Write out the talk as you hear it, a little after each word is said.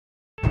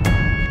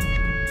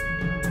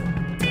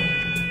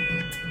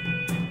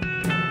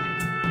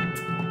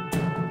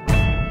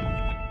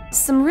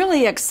Some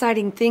really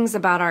exciting things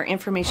about our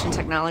information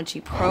technology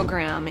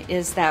program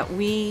is that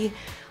we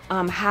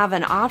have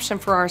an option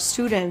for our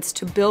students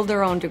to build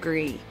their own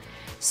degree.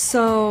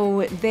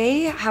 So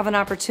they have an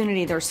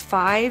opportunity. There's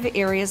 5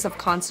 areas of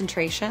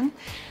concentration.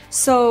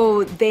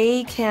 So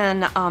they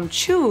can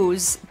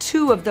choose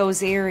 2 of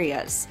those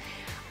areas.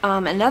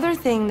 Another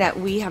thing that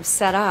we have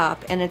set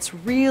up, and it's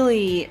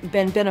really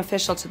been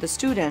beneficial to the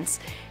students,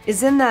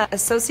 is in the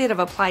Associate of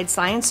Applied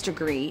Science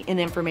degree in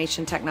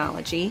Information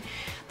Technology,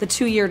 the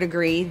 2-year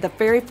degree. The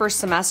very first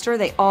semester,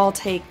 they all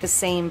take the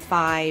same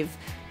 5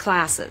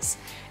 classes.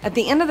 At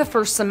the end of the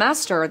first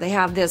semester, they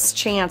have this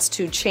chance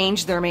to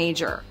change their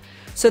major.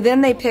 So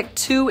then they pick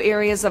 2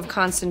 areas of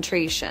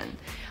concentration.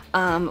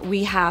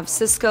 We have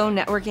Cisco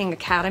Networking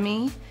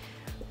Academy.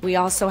 We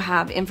also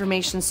have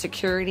Information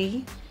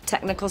Security,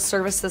 Technical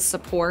Services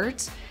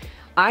Support,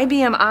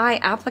 IBM I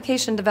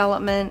Application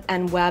Development,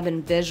 and Web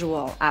and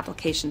Visual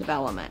Application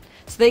Development.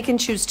 So they can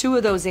choose 2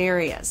 of those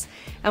areas.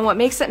 And what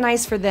makes it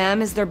nice for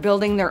them is they're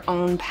building their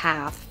own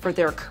path for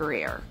their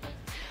career.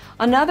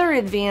 Another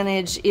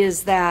advantage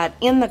is that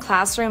in the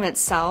classroom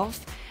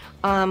itself,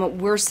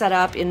 we're set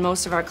up in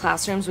most of our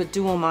classrooms with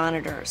dual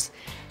monitors.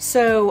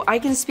 So I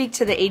can speak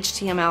to the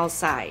HTML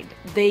side.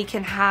 They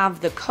can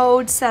have the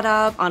code set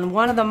up on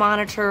one of the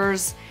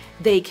monitors.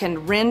 They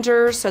can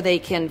render, so they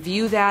can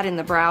view that in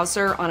the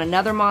browser on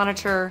another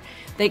monitor.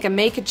 They can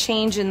make a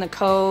change in the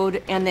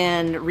code and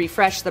then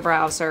refresh the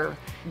browser.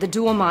 The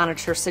dual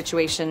monitor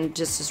situation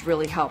just is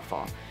really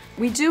helpful.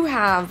 We do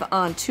have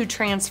 2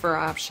 transfer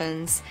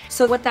options.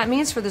 So what that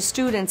means for the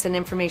students in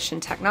information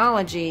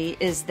technology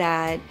is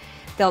that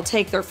they'll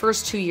take their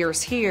first 2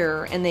 years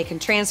here and they can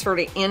transfer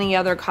to any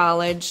other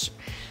college.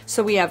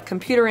 So we have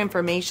computer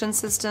information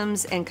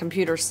systems and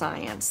computer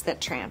science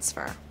that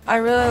transfer. I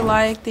really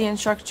like the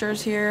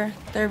instructors here.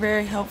 They're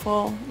very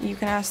helpful. You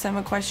can ask them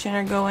a question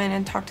or go in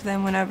and talk to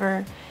them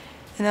whenever,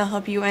 and they'll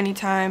help you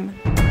anytime.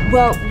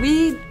 Well,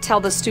 we tell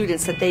the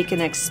students that they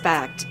can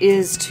expect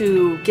is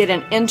to get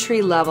an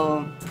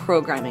entry-level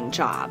programming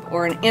job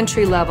or an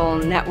entry-level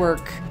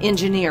network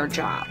engineer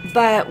job.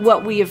 But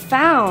what we have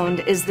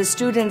found is the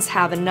students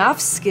have enough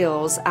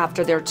skills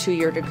after their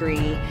 2-year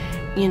degree,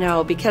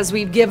 because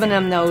we've given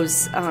them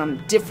those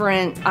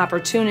different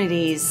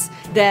opportunities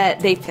that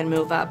they can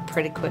move up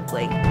pretty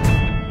quickly.